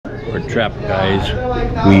We're trapped, guys.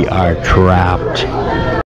 We are trapped.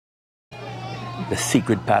 The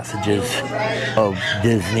secret passages of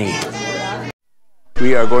Disney.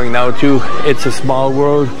 We are going now to It's a Small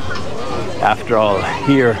World. After all,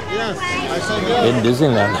 here in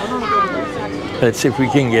Disneyland. Let's see if we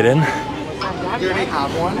can get in. You already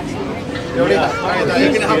have one? You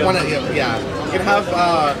can have one yeah. You can have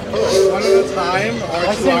one at a time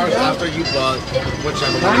or 2 hours after you book,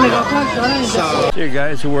 whichever one. So here,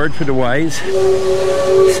 guys, a word for the wise.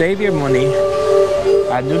 Save your money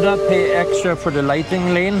and do not pay extra for the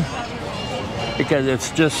lighting lane because it's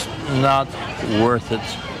just not worth it.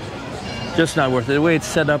 Just not worth it. The way it's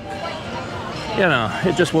set up, you know,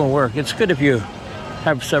 it just won't work. It's good if you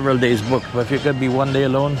have several days booked, but if you're going to be one day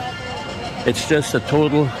alone, it's just a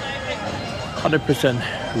total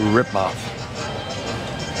 100% rip-off.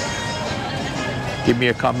 Give me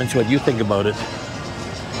your comments what you think about it.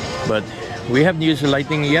 But we haven't used the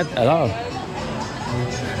lighting yet at all.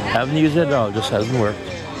 Haven't used it at all, just hasn't worked.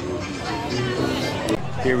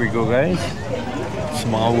 Here we go, guys.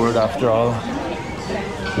 Small world after all.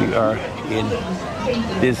 We are in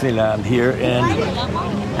Disneyland here in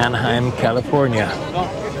Anaheim, California.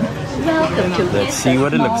 Welcome to Let's see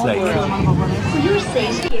what it looks like. For your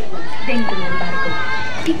safety, dentro del barco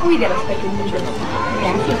y cuide a los pequeñitos.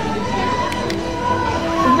 Gracias.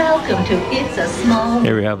 Welcome to It's a Small World.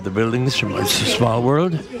 Here we have the buildings from It's a Small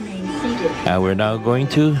World. And we're now going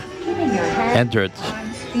to enter it.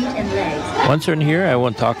 Once we're in here, I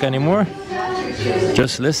won't talk anymore.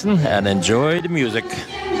 Just listen and enjoy the music.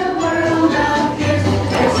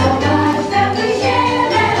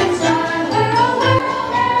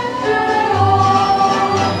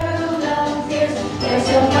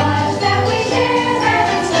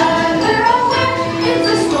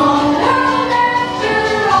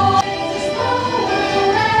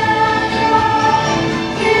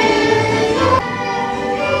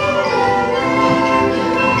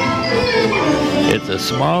 It's a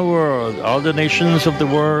small world. All the nations of the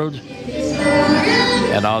world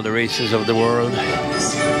and all the races of the world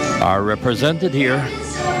are represented here,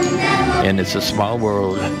 and it's a small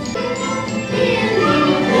world.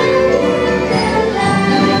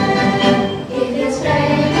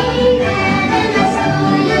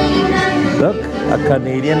 Look, a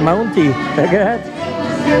Canadian Mountie. Look at that.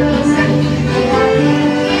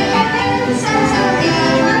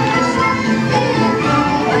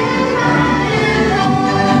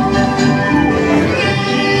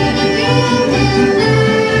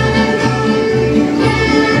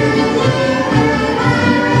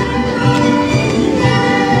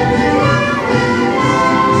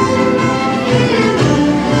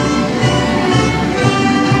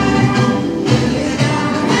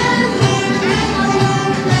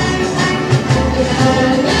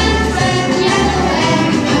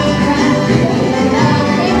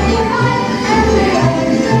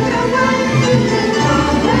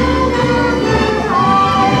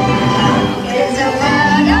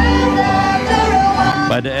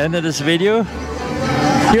 By the end of this video,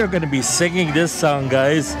 you're going to be singing this song,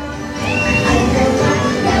 guys.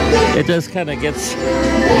 It just kind of gets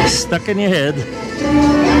stuck in your head.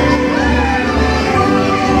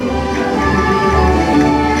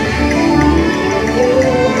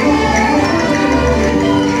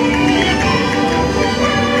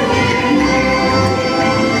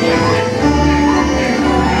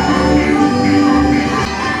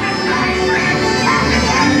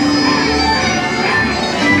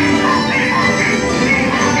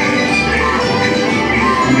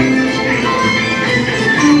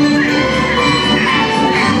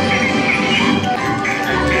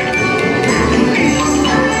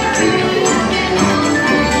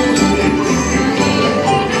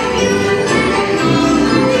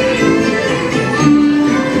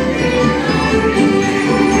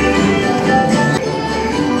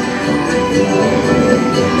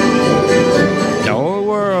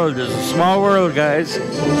 It's a small world, guys.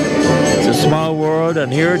 It's a small world,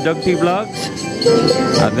 and here at DougP Vlogs,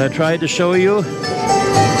 I'm going to try to show you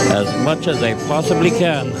as much as I possibly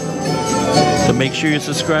can. So make sure you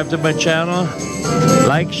subscribe to my channel,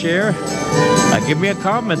 like, share, and give me a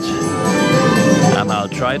comment, and I'll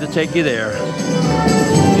try to take you there.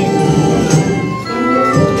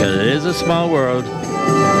 Because it is a small world.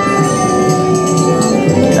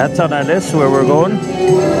 That's on our list where we're going.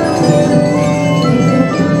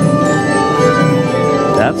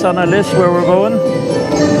 That's on our list where we're going.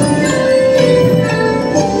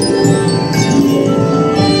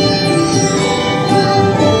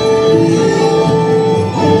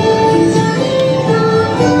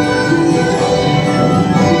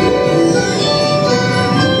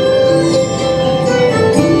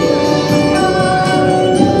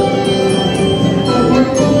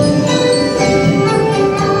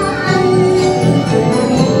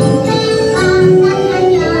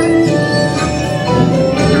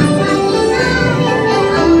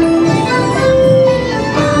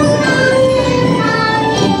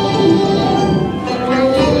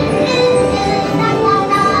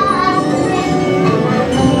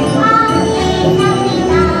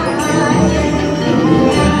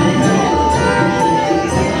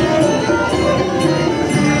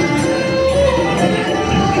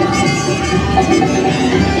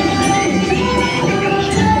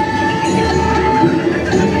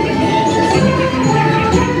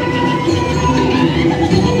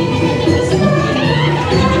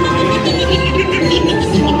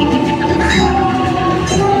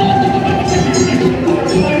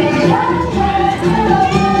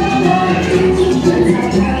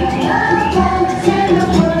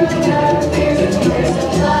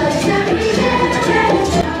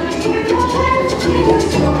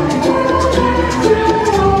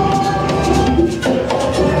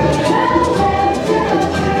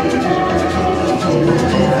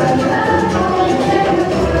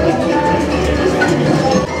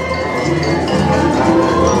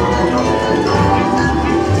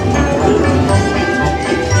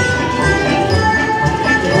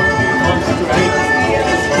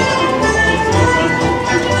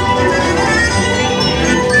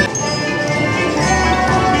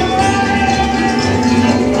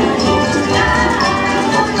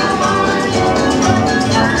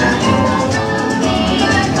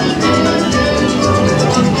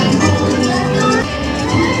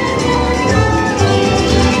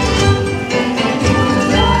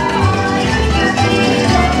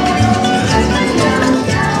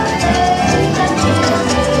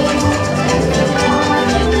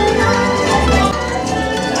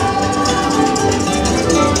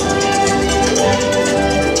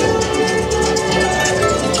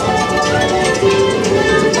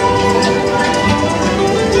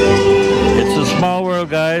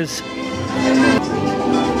 guys.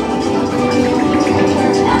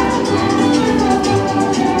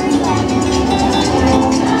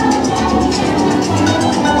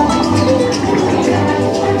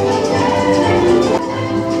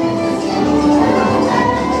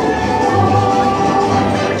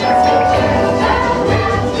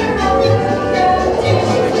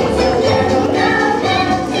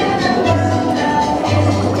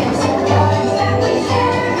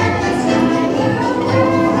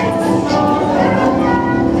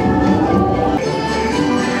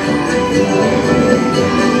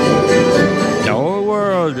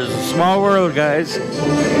 Small world, guys.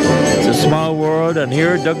 It's a small world, and here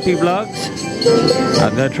at DougP Vlogs,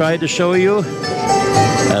 I'm gonna try to show you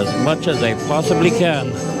as much as I possibly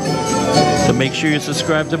can. So make sure you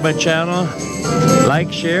subscribe to my channel,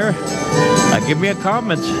 like, share, and give me a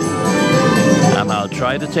comment, and I'll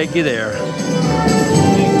try to take you there.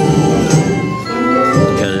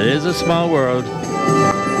 Because it is a small world.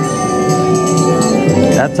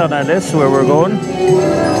 That's on our list where we're going.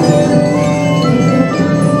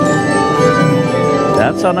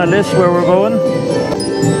 That's on our list where we're going.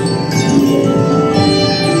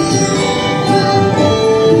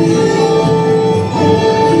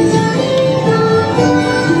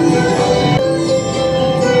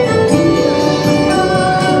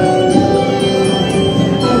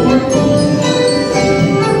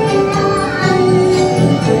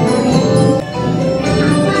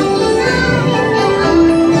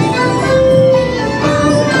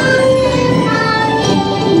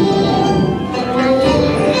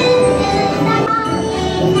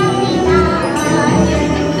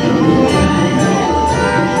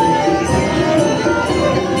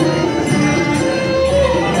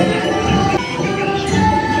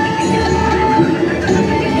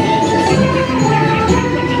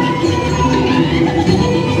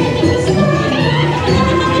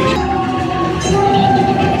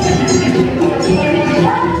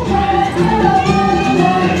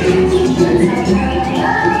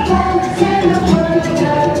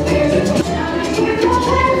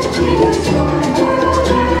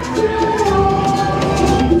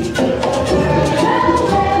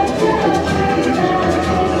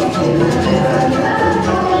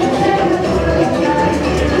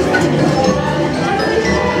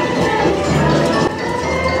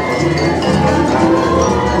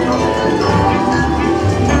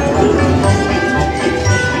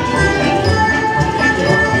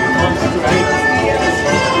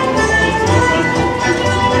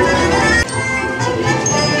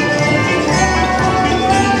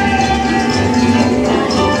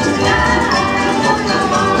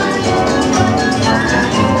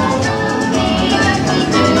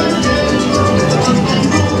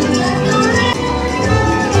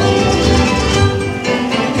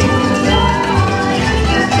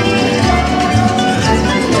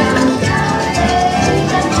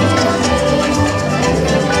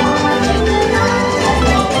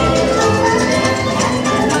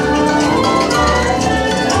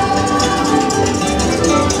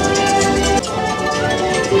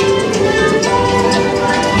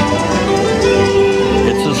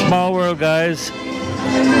 Guys,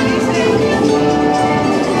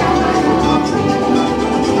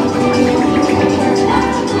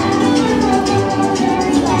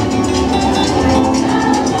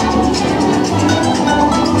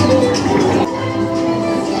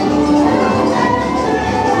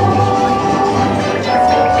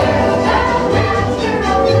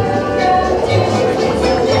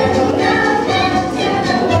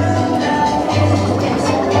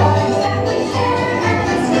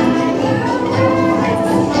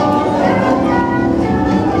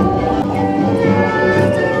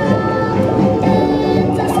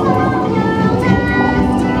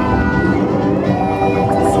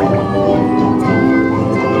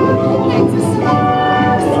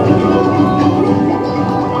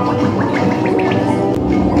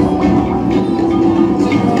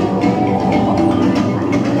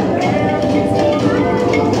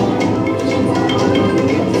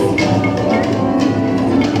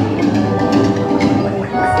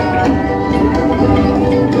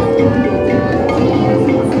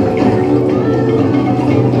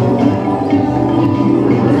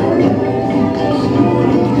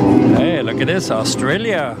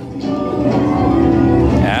 Australia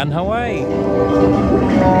and Hawaii.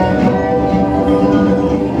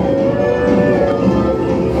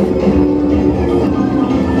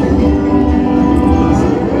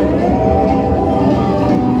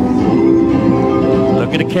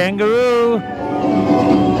 Look at the kangaroo.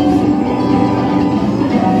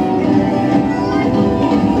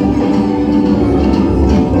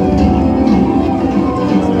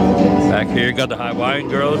 you got the Hawaiian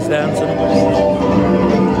girls dancing.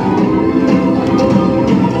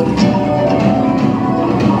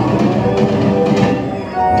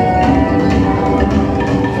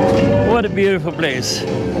 What a beautiful place.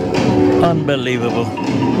 Unbelievable.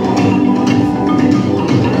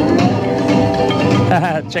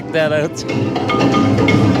 Check that out.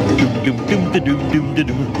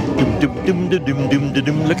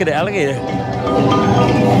 Look at the alligator.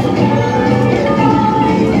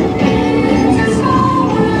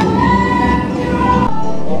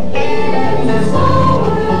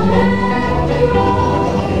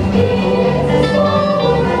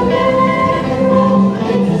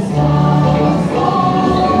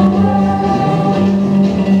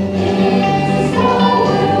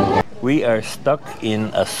 We are stuck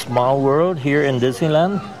in a small world here in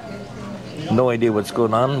Disneyland. No idea what's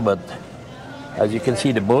going on, but as you can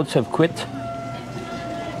see, the boats have quit.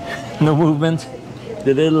 No movement.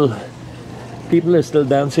 The little people are still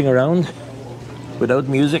dancing around without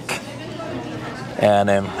music, and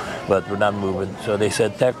but we're not moving. So they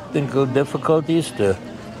said technical difficulties to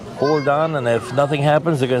hold on, and if nothing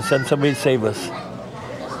happens, they're going to send somebody to save us.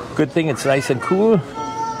 Good thing it's nice and cool.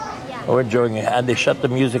 We're enjoying it, and they shut the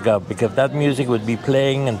music up, because that music would be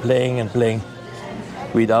playing and playing and playing.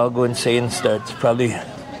 We'd all go insane, start probably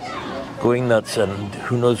going nuts, and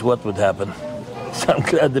who knows what would happen. So I'm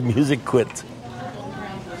glad the music quit.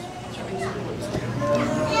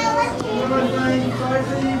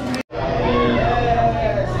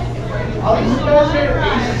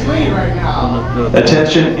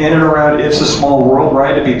 Attention, in and around It's a Small World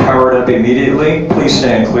ride to be powered up immediately. Please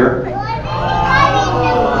stand clear.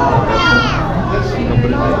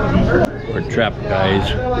 We're trapped,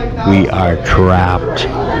 guys. We are trapped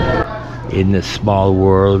in this small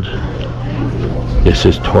world. This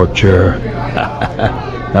is torture.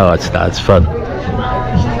 No, it's not. It's fun.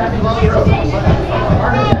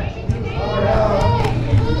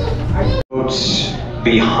 Boats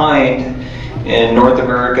behind in North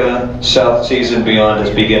America, South Seas and beyond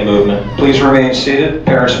has begun movement. Please remain seated.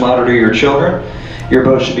 Parents, monitor your children. Your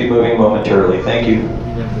boat should be moving momentarily. Thank you.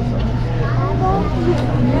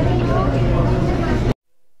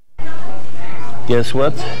 Guess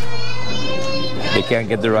what? They can't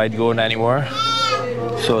get the ride going anymore,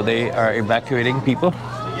 so they are evacuating people.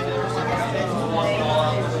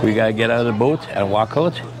 We gotta get out of the boat and walk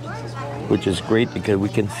out, which is great because we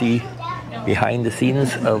can see behind the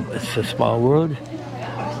scenes of It's a Small World,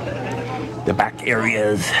 the back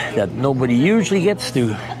areas that nobody usually gets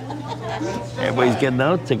to. Everybody's getting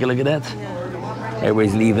out. Take a look at that.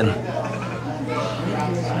 Everybody's leaving.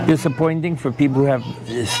 Disappointing for people who have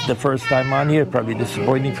this the first time on here. Probably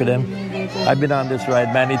disappointing for them. I've been on this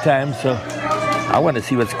ride many times, so I want to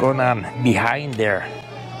see what's going on behind there.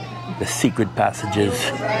 The secret passages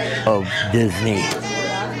of Disney.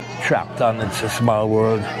 Trapped on It's a Small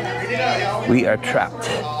World. We are trapped,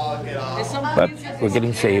 but we're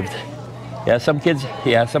getting saved. Yeah, some kids are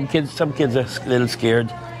a little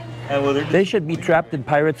scared. They should be trapped in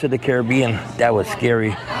Pirates of the Caribbean. That was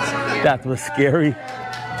scary. That was scary.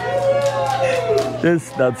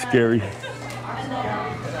 This is not scary.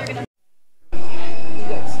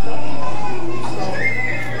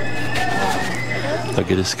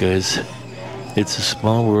 Look at this, guys. It's a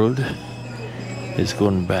Small World. It's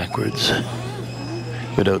going backwards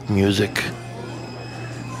without music.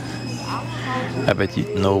 I bet you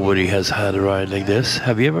nobody has had a ride like this.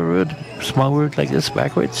 Have you ever rode Small World like this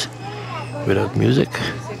backwards without music?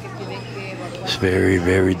 It's very,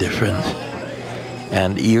 very different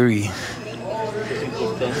and eerie.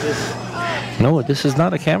 No, this is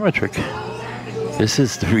not a camera trick. This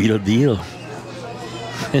is the real deal.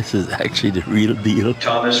 This is actually the real deal.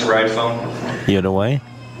 Thomas, ride phone. You know why?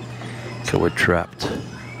 So we're trapped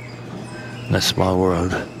in a small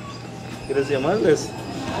world.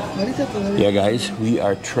 Yeah, guys, we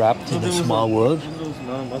are trapped in a small world,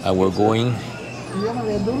 and we're going.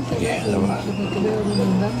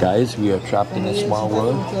 Guys, we are trapped in a small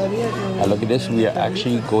world. And look at this, we are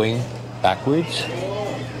actually going backwards,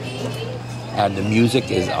 and the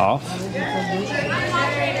music is off.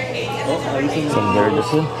 Some very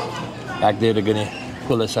different. Back there, they're gonna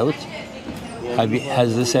pull us out.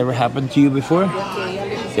 Has this ever happened to you before?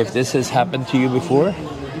 If this has happened to you before,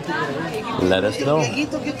 let us know.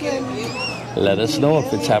 Let us know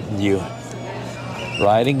if it's happened to you.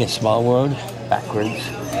 Riding a small world backwards.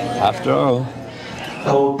 After all.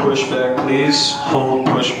 Hold pushback, please. Hold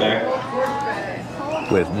pushback.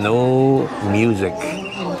 With no music.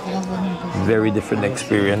 Very different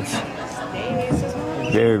experience.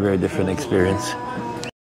 Very, very different experience.